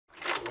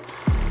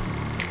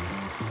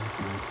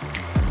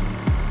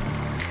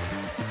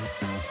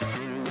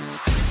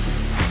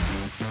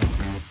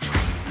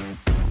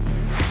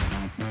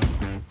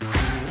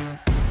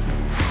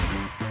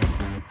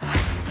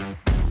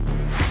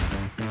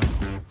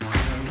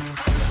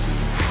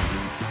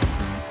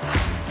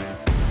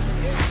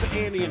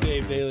Andy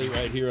and Dave Daily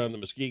right here on the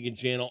Muskegon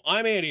Channel.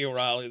 I'm Andy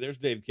O'Reilly. There's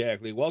Dave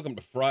Cackley. Welcome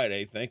to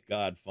Friday. Thank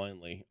God,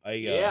 finally.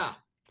 Yeah.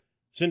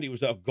 Cindy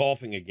was out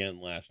golfing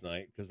again last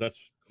night because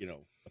that's,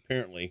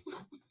 apparently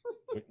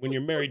when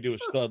you're married to a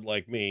stud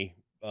like me,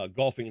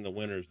 golfing in the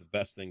winter is the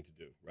best thing to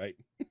do, right?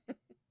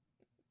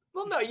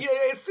 Well, no, yeah,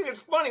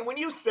 it's funny when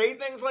you say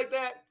things like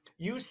that.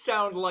 You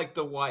sound like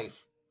the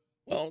wife.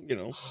 Well,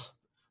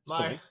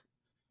 My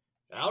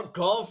out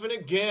golfing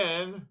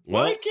again.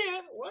 Well,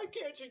 why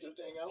can't she just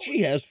hang out?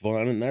 She has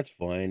fun, and that's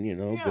fine. Yeah,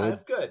 good.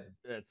 that's good.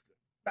 That's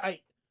good.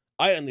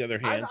 I, on the other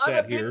hand,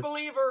 I'm a big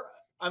believer.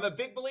 I'm a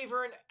big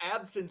believer in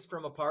absence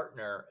from a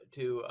partner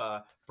to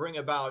bring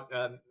about,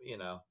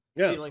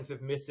 feelings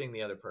of missing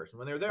the other person.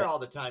 When they're there all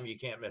the time, you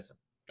can't miss them.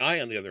 I,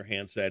 on the other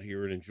hand, sat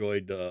here and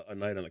enjoyed a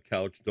night on the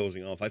couch,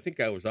 dozing off. I think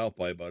I was out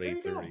by about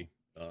 8:30,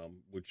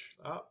 which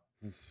wow,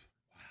 that's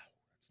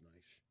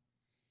nice.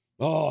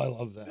 Oh, I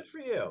love that. Good for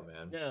you,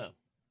 man. Yeah,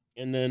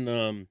 and then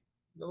a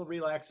little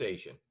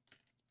relaxation.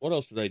 What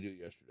else did I do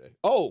yesterday?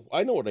 Oh,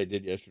 I know what I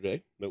did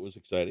yesterday. That was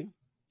exciting.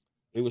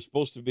 It was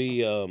supposed to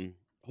be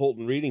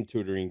Holton Reading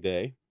Tutoring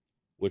Day,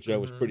 which I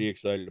was pretty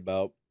excited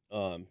about.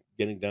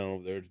 Getting down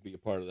over there to be a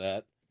part of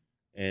that,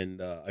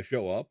 and I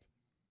show up.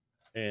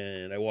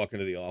 And I walk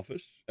into the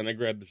office and I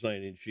grab the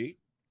sign-in sheet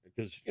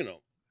because,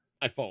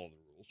 I follow the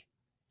rules.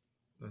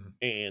 Mm-hmm.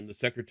 And the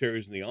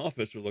secretaries in the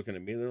office are looking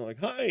at me and they're like,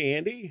 "Hi,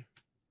 Andy."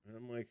 And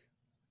I'm like,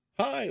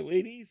 "Hi,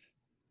 ladies."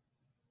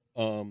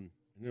 And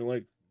they're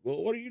like,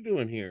 "Well, what are you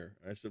doing here?"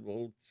 I said,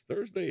 "Well, it's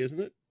Thursday, isn't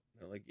it?"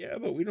 And they're like, "Yeah,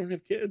 but we don't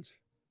have kids."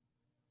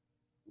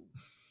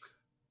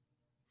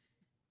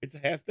 It's a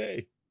half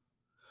day.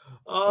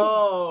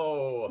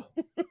 Oh.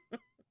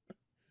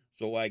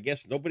 So I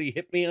guess nobody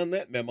hit me on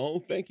that memo.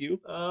 Thank you.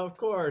 Of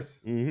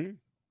course. Mm-hmm.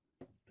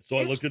 So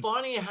it's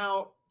funny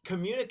how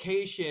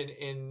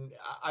communication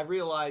I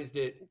realized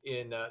it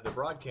in the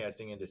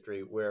broadcasting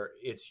industry where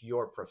it's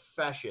your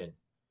profession,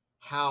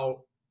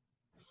 how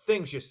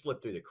things just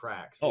slip through the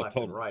cracks left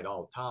and right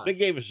all the time. They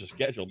gave us a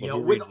schedule,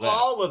 but with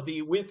all of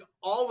the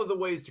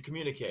ways to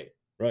communicate.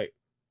 Right.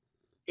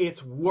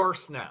 It's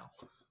worse now.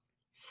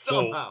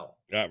 Somehow.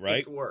 Yeah, right.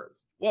 It's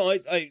worse. Well,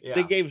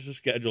 they gave us a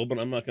schedule, but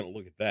I'm not going to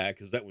look at that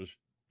because that was,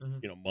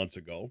 months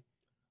ago.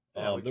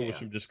 There was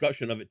some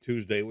discussion of it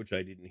Tuesday, which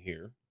I didn't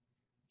hear.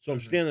 So I'm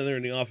standing there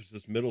in the office of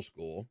this middle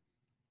school.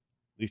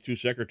 These two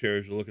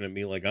secretaries are looking at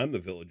me like I'm the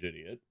village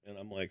idiot. And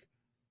I'm like,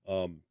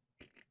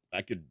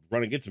 I could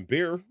run and get some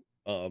beer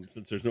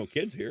since there's no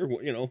kids here.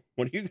 What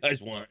do you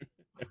guys want?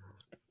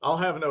 I'll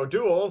have no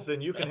duels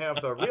and you can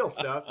have the real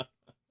stuff.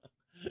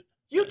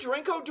 You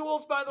drink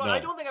O'Doul's, by the way? No. I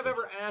don't think I've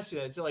ever asked you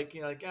that. It's like,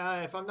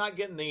 if I'm not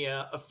getting the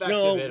effect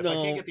of it, if I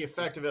can't get the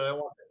effect of it, I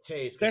want the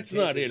taste. That's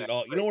not it at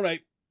all. You know what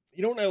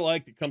I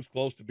like that comes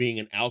close to being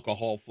an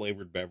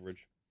alcohol-flavored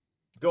beverage?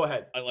 Go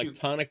ahead. I like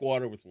tonic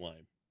water with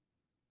lime.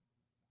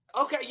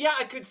 Okay, yeah,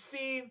 I could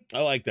see.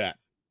 I like that.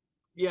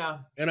 Yeah.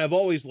 And I've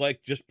always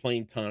liked just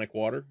plain tonic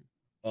water.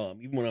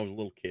 Even when I was a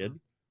little kid,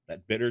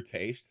 that bitter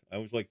taste, I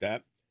always liked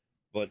that.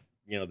 But,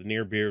 the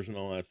near beers and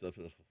all that stuff.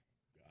 Oh,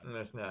 God.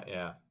 That's not,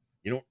 yeah.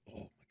 Oh my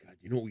God,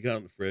 you know what we got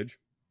in the fridge?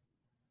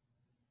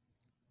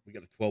 We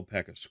got a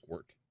 12-pack of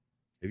Squirt.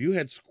 Have you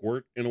had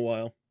Squirt in a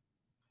while?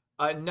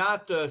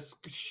 Not the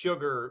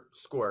sugar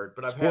Squirt,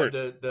 but I've had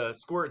the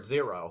Squirt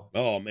Zero.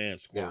 Oh man,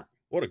 Squirt. Yeah.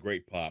 What a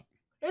great pop.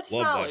 It's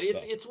love solid.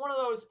 It's one of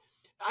those,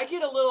 I've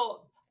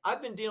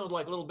been dealing with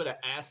like a little bit of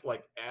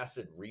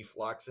acid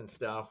reflux and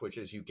stuff, which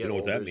as you get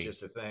older is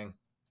just a thing.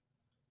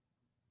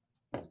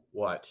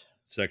 What?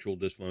 Sexual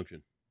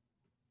dysfunction.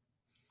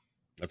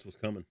 That's what's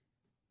coming.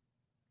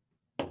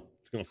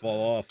 Gonna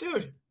fall off,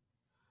 dude.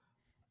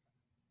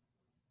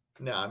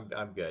 No,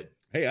 I'm good.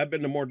 Hey, I've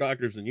been to more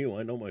doctors than you.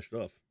 I know my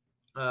stuff.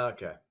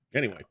 Okay.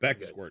 Anyway, back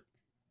to Squirt.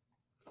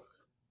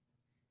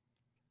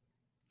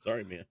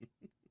 Sorry, man.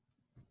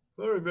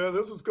 Sorry, man.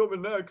 This one's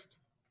coming next.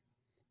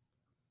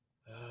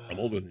 I'm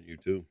older than you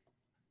too,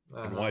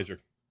 and wiser,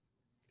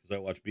 because I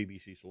watch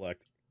BBC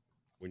Select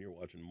when you're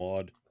watching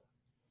Maude.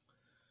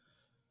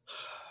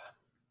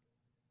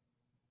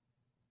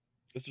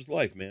 This is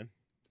life, man.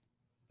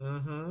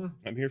 Mm-hmm.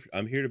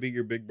 I'm here to be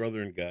your big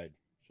brother and guide.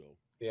 So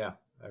yeah,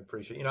 I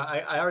appreciate.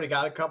 I already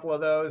got a couple of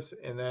those,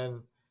 and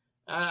then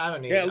I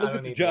don't need. Yeah, look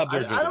at the job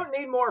they're doing. I don't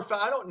need more.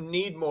 I don't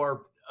need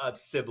more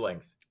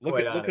siblings. Look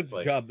at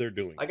the job they're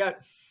doing. I got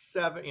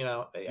 7. You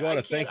ought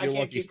to thank your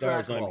lucky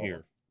stars. I'm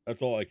here.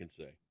 That's all I can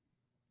say.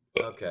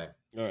 Okay.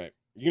 All right.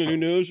 You gonna do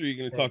news, or are you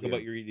gonna talk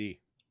about your ED?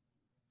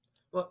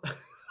 Well,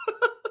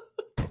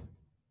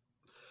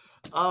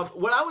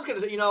 what I was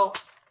gonna say,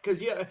 because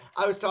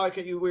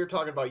we were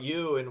talking about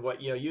you and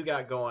what you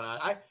got going on.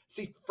 I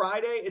see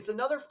Friday. It's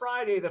another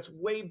Friday that's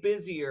way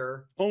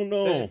busier. Oh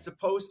no, than it's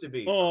supposed to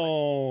be.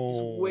 Oh,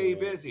 it's way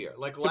busier.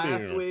 Like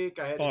last week,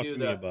 I had to do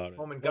the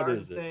home and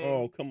garden thing.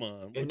 Oh come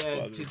on! And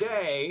then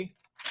today,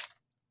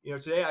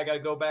 today I got to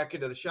go back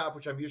into the shop,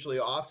 which I'm usually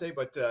off today,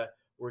 but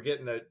we're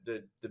getting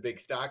the big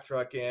stock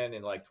truck in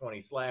like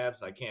 20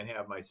 slabs, and I can't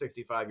have my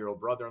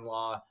 65-year-old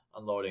brother-in-law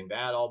unloading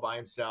that all by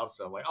himself.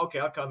 So I'm like, okay,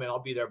 I'll come in. I'll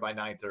be there by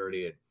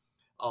 9:30. And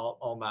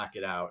I'll knock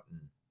it out, and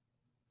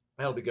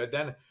that'll be good.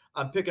 Then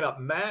I'm picking up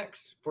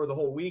Max for the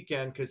whole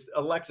weekend because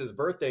Alexa's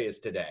birthday is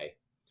today,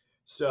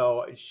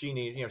 so she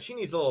needs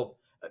a little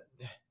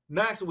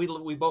Max.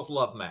 We both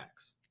love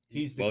Max.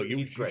 He's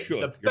you great. should.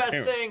 He's the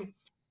Your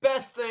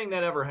best thing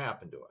that ever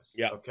happened to us.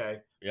 Yeah.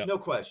 Okay. Yeah. No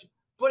question.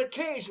 But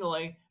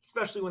occasionally,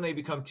 especially when they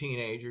become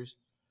teenagers,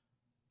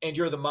 and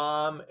you're the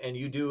mom, and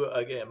you do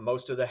again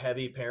most of the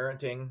heavy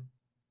parenting,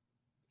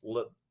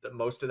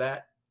 most of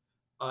that,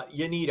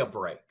 you need a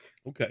break.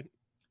 Okay.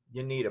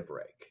 You need a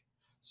break.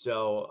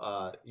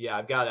 So yeah,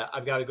 I've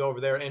got to go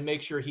over there and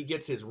make sure he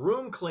gets his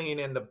room clean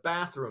and the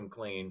bathroom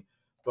clean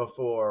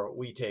before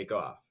we take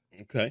off.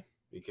 Okay.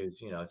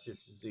 Because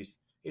it's just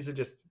these are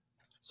just.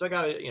 So I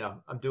got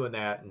to I'm doing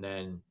that, and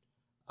then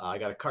I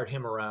got to cart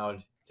him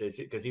around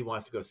because he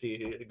wants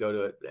to go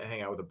to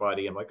hang out with a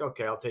buddy. I'm like,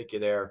 okay, I'll take you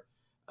there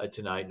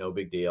tonight, no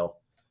big deal.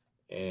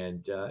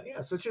 And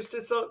yeah, so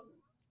it's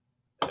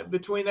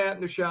between that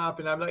and the shop,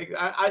 and I'm like,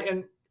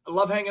 I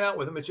love hanging out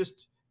with him.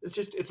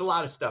 It's a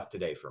lot of stuff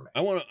today for me.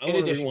 I want to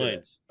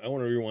rewind. I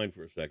want to rewind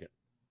for a second.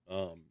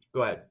 Go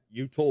ahead.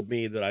 You told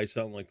me that I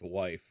sound like the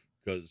wife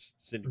because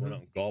Cindy went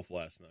out and golf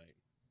last night.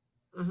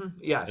 Mm-hmm.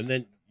 Yes. And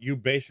then you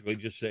basically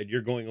just said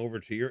you're going over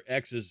to your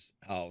ex's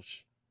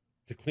house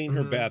to clean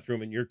her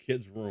bathroom in your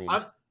kid's room.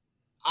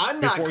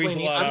 I'm not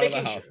cleaning. I'm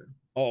making sure.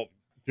 Oh,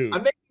 dude.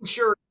 I'm making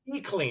sure he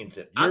cleans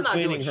it. You're I'm not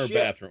cleaning doing her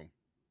bathroom.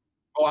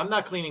 Oh, I'm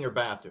not cleaning her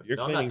bathroom. You're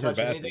cleaning her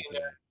bathroom.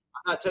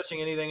 I'm not touching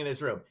anything in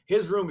his room.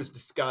 His room is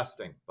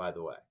disgusting, by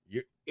the way.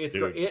 It's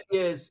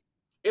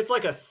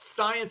like a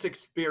science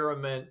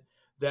experiment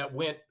that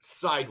went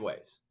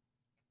sideways.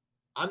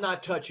 I'm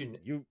not touching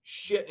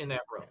shit in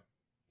that room.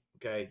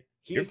 Okay.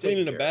 You're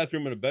cleaning the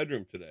bathroom and a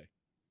bedroom today.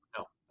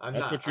 No, I'm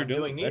not. That's what you're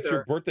doing. That's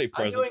your birthday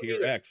present to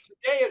your ex.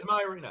 Today is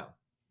my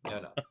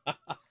No.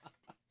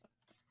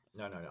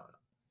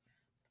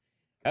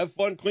 Have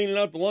fun cleaning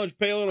out the lunch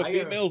pail in a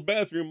female's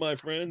bathroom, my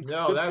friend.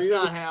 No, that's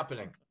not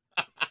happening.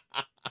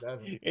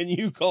 And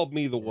you called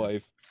me the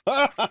wife.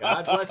 God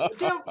bless you.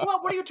 Dude,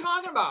 what are you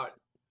talking about?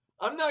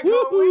 I'm not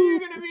going, when are you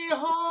going to be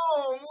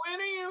home?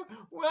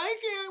 Why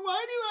do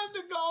you have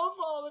to golf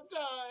all the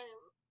time?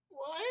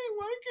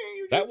 Why can't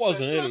you just... That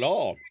wasn't it at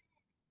all.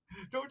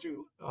 Don't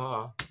you?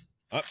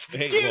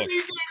 Hey, give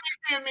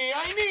me.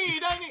 I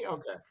need.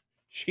 Okay.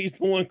 She's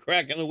the one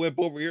cracking the whip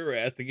over your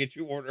ass to get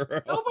you order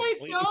her. No,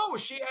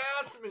 she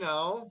asked me,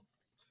 no.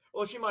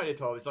 Well, she might have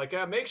told me. It's like,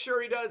 make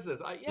sure he does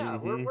this. We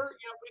got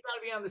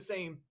to be on the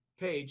same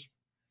page.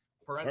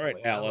 All right,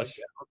 Alice.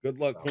 Good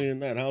luck cleaning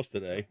that house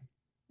today.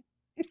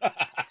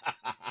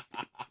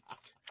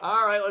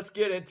 All right, let's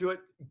get into it.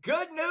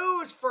 Good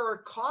news for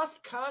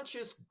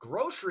cost-conscious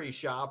grocery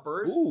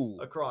shoppers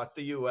across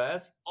the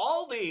U.S.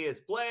 Aldi is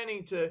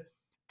planning to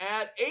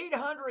add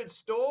 800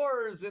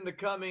 stores in the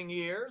coming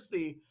years.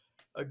 The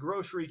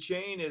grocery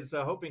chain is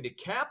hoping to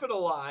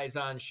capitalize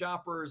on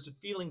shoppers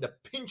feeling the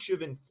pinch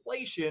of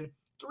inflation.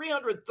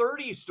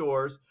 330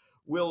 stores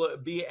will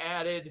be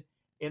added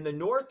in the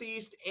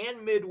Northeast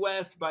and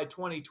Midwest by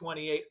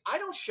 2028. I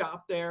don't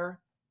shop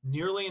there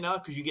nearly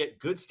enough because you get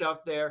good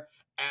stuff there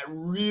at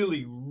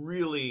really,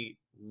 really,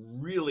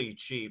 really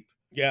cheap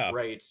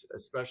rates,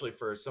 especially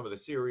for some of the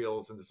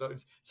cereals and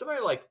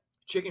somebody like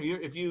chicken.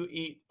 If you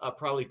eat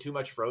probably too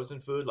much frozen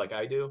food like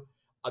I do,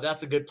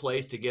 that's a good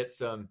place to get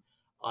some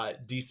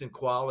decent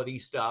quality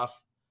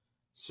stuff.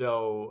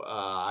 So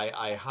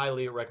I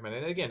highly recommend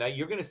it. And again,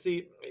 you're going to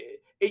see,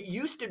 there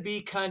used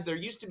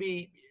to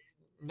be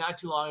not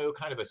too long ago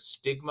kind of a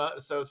stigma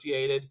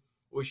associated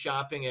with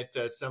shopping at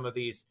some of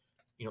these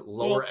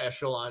lower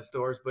echelon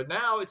stores, but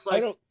now it's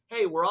like,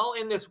 hey, we're all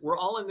in this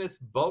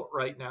boat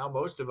right now,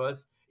 most of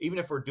us, even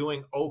if we're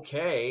doing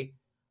okay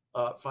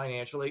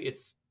financially.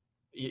 It's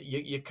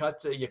you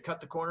cut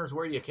the corners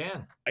where you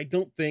can. I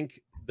don't think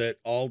that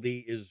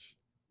Aldi is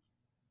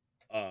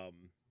I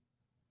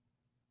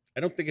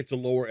don't think it's a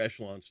lower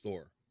echelon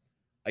store.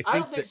 I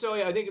don't think so.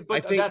 Yeah, I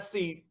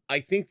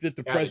think that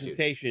the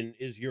presentation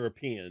is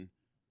European,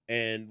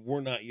 and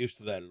we're not used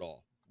to that at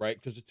all, right?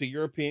 Because it's a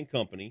European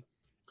company.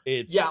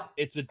 It's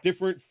a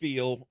different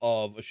feel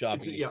of a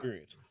shopping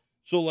experience.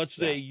 So let's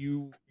say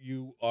you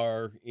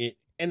are in,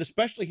 and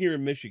especially here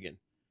in Michigan,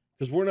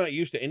 because we're not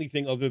used to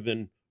anything other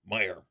than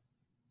Meijer.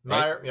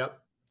 Right? Meijer,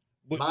 yep.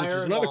 Which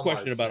is another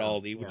question about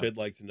Aldi, which I'd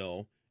like to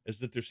know, is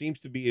that there seems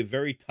to be a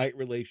very tight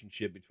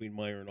relationship between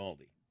Meijer and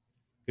Aldi,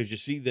 because you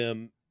see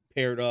them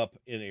paired up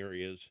in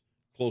areas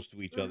close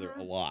to each other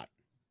a lot,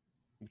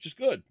 which is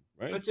good,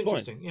 right? That's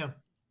interesting, yeah.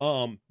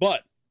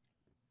 But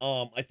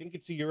I think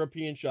it's a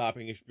European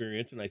shopping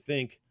experience, and I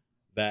think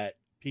that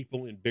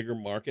people in bigger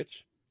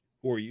markets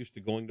who are used to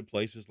going to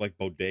places like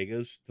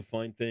bodegas to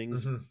find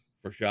things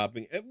for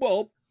shopping,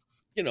 well,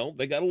 they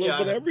got a little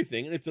bit of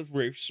everything, and it's a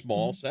very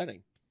small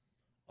setting.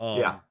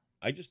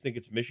 I just think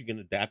it's Michigan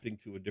adapting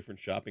to a different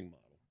shopping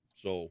model.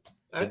 So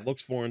it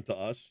looks foreign to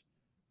us,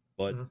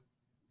 but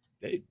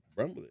they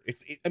run with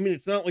it.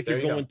 It's not like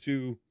you're going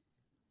to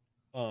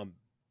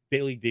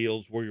daily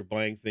deals where you're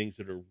buying things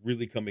that are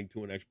really coming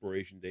to an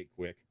expiration date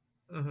quick.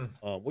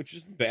 which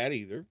isn't bad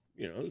either.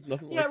 You know, there's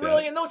nothing Yeah, like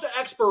really, that. and those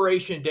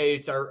expiration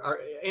dates are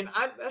and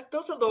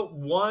those are the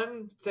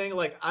one thing,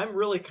 like, I'm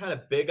really kind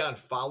of big on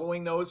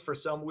following those for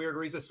some weird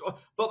reason.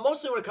 But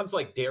mostly when it comes to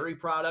like dairy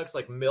products,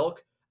 like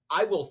milk,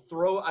 I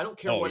don't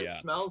care Oh what it yeah.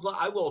 smells like,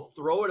 I will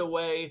throw it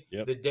away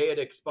Yep. the day it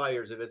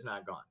expires if it's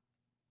not gone.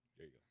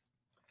 There you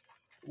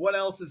go. What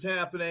else is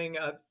happening?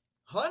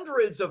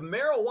 Hundreds of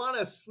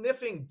marijuana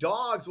sniffing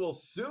dogs will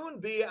soon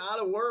be out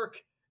of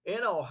work.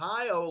 In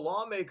Ohio,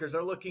 lawmakers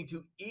are looking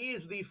to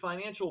ease the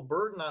financial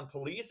burden on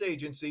police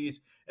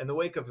agencies in the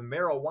wake of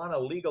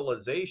marijuana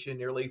legalization.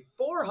 Nearly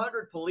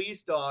 400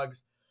 police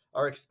dogs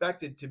are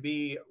expected to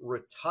be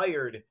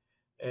retired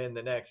in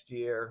the next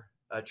year.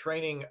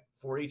 Training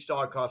for each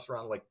dog costs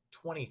around like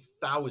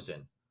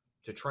 $20,000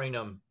 to train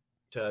them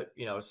to,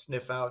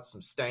 sniff out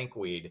some stank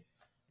weed.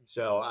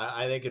 So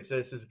I think this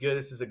is good.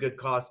 This is a good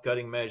cost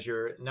cutting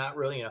measure. Not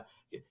really,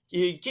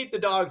 you keep the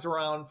dogs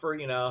around for,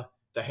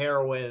 the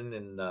heroin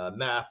and the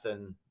meth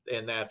and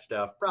that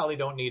stuff. Probably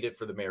don't need it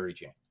for the Mary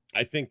Jane.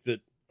 I think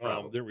that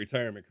their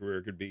retirement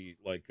career could be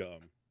like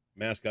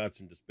mascots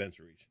and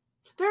dispensaries.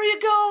 There you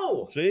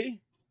go.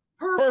 See,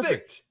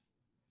 perfect.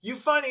 You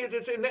finding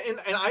it's and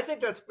I think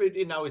that's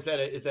now. Is that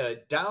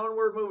a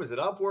downward move? Is it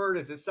upward?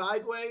 Is it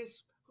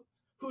sideways?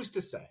 Who's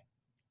to say?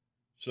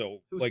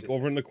 So, like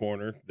over in the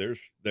corner, there's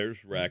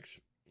Rex.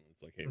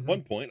 It's like, hey, at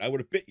one point I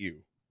would have bit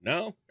you.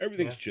 Now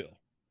everything's chill.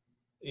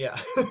 Yeah.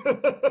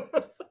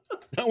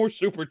 Now we're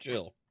super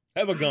chill.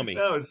 Have a gummy.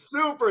 No,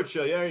 super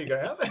chill. There you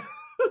go.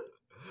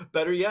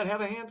 Better yet,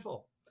 have a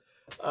handful.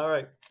 All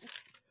right.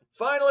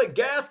 Finally,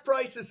 gas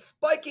prices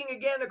spiking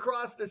again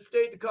across the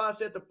state. The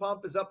cost at the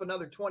pump is up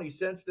another 20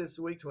 cents this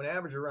week to an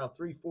average around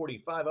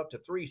 $3.45 up to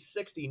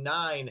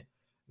 $3.69.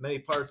 Many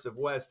parts of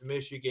West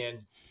Michigan.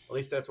 At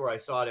least that's where I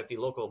saw it at the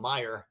local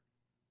Meijer.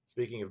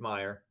 Speaking of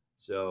Meijer,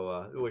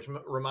 so which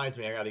reminds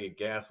me, I got to get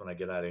gas when I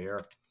get out of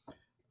here.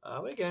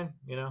 But again,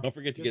 don't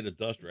forget to get a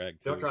dust rag.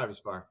 Don't drive as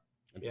far.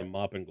 And some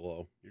mop and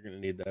glow. You're going to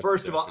need that.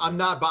 First of all, I'm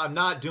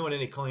not doing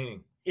any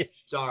cleaning. Yes.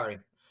 Sorry.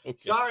 Okay.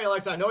 Sorry,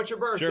 Alexa. I know it's your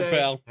birthday. Sure,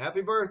 pal.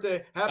 Happy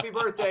birthday. Happy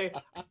birthday.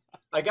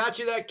 I got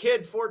you that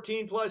kid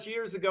 14 plus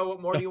years ago.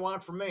 What more do you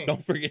want from me?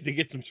 Don't forget to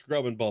get some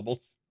scrubbing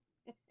bubbles.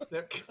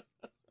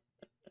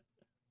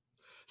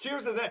 See,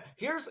 here's the thing.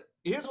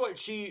 Here's what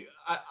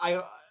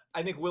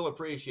I think will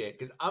appreciate,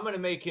 because I'm going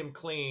to make him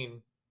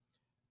clean.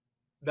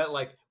 That,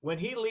 like, when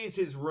he leaves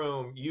his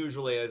room,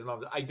 usually as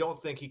mom, I don't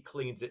think he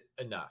cleans it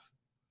enough.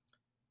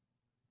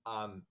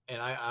 And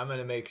I'm going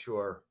to make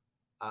sure.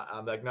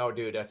 I'm like, no,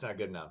 dude, that's not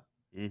good enough.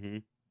 Mm-hmm.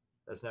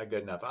 That's not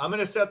good enough. I'm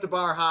going to set the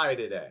bar high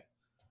today.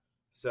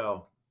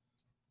 So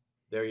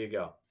there you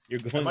go. You're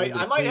going.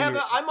 I might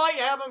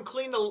have him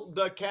clean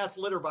the cat's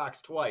litter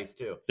box twice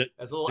too.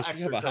 As a little extra. Does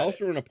she have a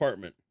house or an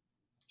apartment?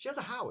 She has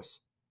a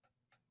house.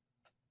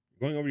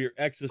 You're going over to your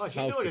ex's house.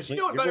 She's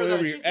doing better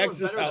than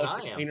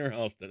I am. Clean her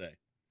house today.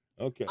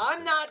 Okay.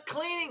 I'm not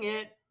cleaning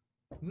it.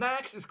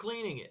 Max is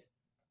cleaning it.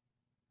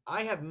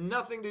 I have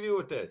nothing to do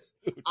with this.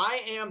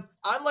 I'm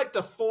like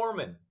the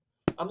foreman.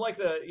 I'm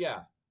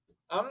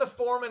the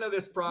foreman of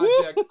this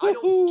project. I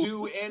don't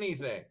do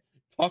anything.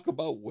 Talk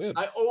about whips.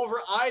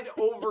 I'd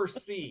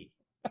oversee.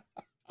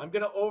 I'm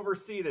going to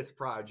oversee this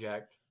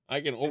project.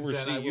 I can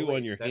oversee you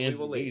on your hands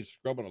and knees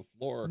scrubbing a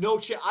floor. No,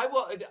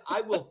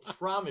 I will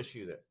promise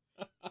you this.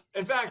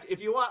 In fact,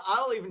 if you want,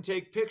 I'll even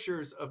take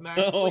pictures of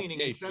Max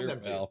cleaning and send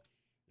them to you.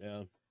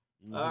 Yeah.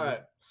 Mm-hmm. All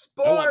right.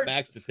 Sports. I want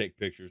Max to take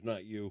pictures,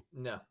 not you.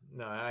 No,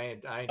 I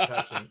ain't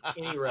touching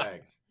any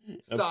rags.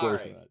 Sorry. Of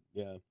course not.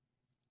 Yeah.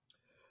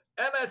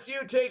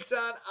 MSU takes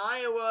on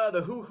Iowa,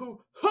 the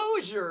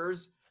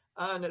Hoosiers,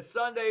 on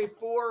Sunday,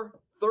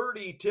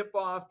 4:30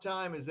 tip-off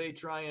time as they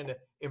try and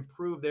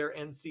improve their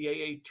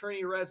NCAA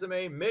tourney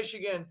resume.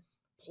 Michigan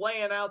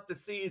playing out the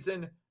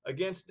season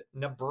against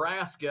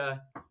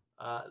Nebraska.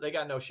 They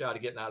got no shot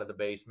of getting out of the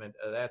basement.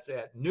 That's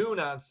at noon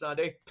on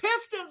Sunday.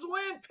 Pistons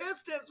win!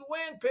 Pistons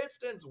win!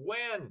 Pistons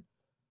win!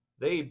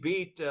 They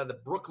beat the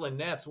Brooklyn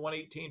Nets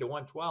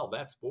 118-112.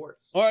 That's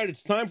sports. All right,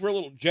 it's time for a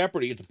little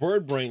Jeopardy. It's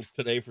Bird Brains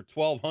today for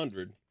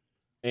 1,200.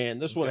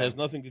 And this one has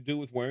nothing to do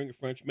with wearing a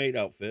French maid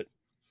outfit.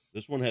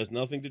 This one has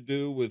nothing to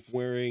do with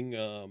wearing...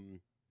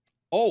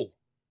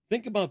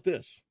 think about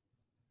this.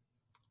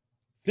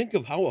 Think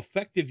of how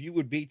effective you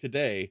would be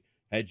today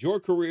had your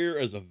career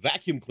as a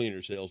vacuum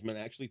cleaner salesman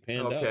actually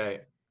panned out.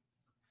 Okay.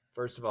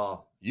 First of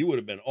all, you would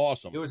have been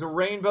awesome. It was a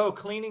rainbow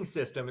cleaning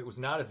system. It was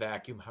not a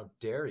vacuum. How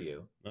dare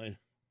you?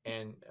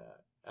 And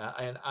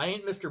I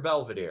ain't Mr.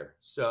 Belvedere.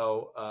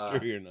 So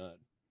sure you're not.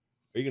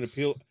 Are you going to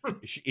peel?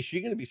 Is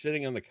she going to be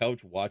sitting on the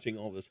couch watching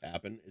all this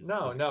happen?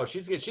 No.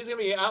 She's going to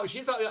be out.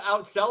 She's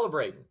out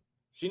celebrating.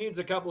 She needs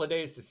a couple of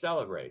days to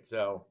celebrate.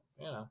 So,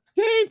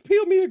 Dave,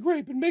 peel me a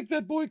grape and make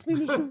that boy clean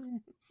his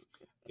room.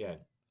 Yeah.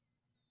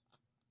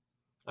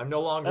 I'm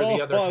no longer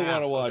the other half I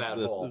want to watch of that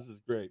this. hole. This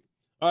is great.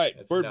 All right,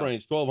 Bird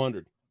Brains,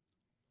 1,200.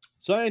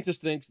 Scientists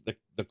think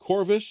the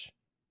Corvus,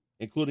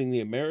 including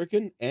the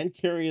American and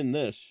carrying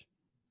this,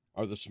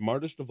 are the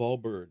smartest of all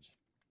birds.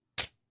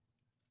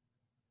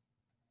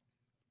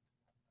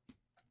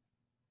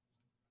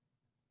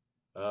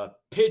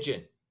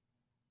 Pigeon.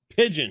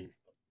 Pigeon.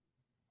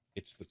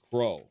 It's the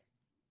crow.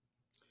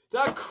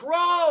 The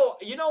crow.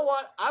 You know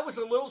what? I was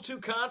a little too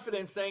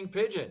confident saying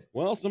pigeon.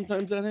 Well,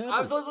 sometimes that happens.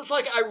 I was just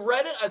like, I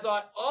read it. I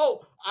thought,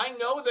 oh, I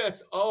know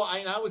this. Oh,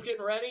 I was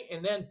getting ready,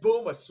 and then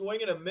boom, a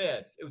swing and a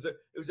miss. It was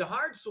a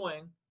hard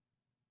swing.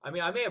 I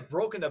mean, I may have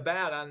broken the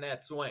bat on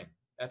that swing.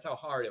 That's how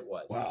hard it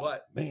was. Wow,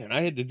 But man,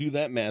 I had to do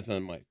that math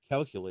on my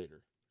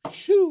calculator.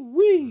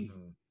 Shoo-wee.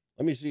 mm-hmm.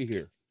 Let me see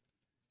here.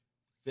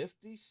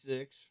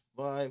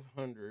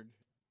 56,500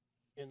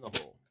 in the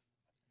hole.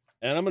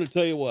 And I'm going to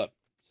tell you what,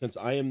 since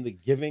I am the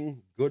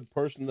giving good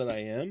person that I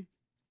am,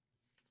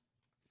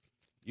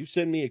 you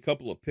send me a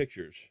couple of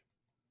pictures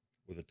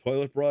with a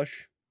toilet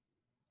brush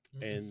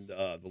and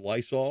the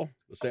Lysol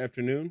this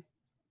afternoon,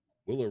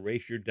 we'll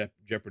erase your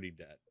Jeopardy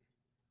debt.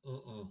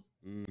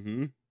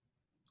 Mm-hmm.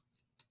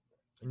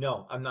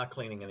 No, I'm not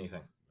cleaning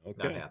anything.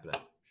 Okay. Not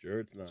happening. Sure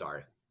it's not.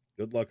 Sorry.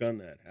 Good luck on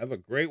that. Have a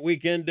great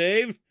weekend,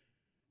 Dave.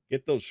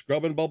 Get those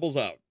scrubbing bubbles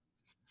out.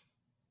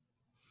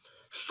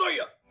 See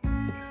ya!